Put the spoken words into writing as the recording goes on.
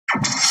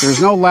There's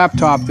no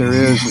laptop. There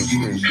is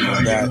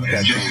that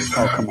game.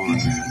 Oh, come on,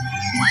 man.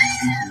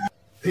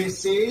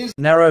 This is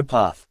Narrow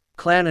Path,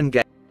 Clan and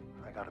Game.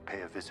 I gotta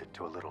pay a visit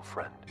to a little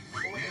friend.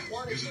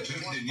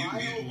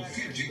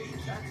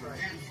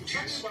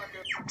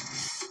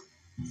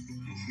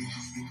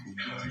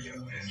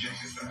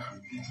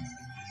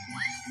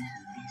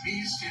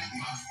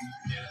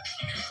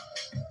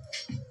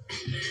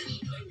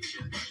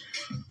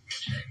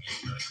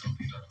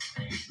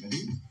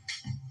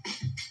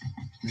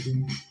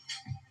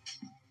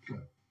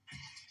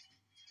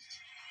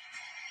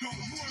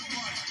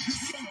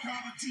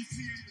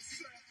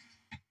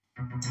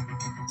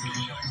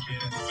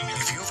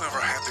 If you've ever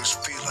had this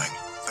feeling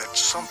that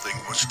something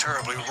was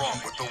terribly wrong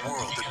with the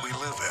world that we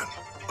live in,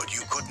 but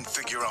you couldn't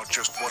figure out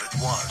just what it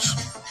was,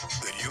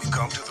 then you've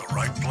come to the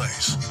right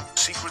place.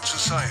 Secret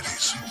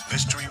societies,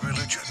 mystery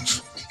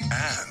religions,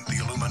 and the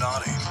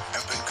Illuminati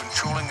have been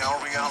controlling our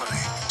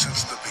reality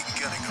since the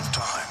beginning of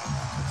time.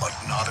 But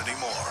not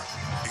anymore,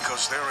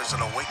 because there is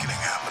an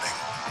awakening happening,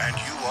 and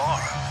you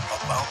are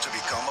about to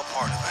become a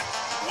part of it.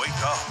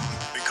 Wake up,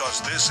 because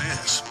this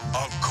is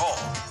a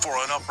call for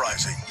an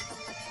uprising.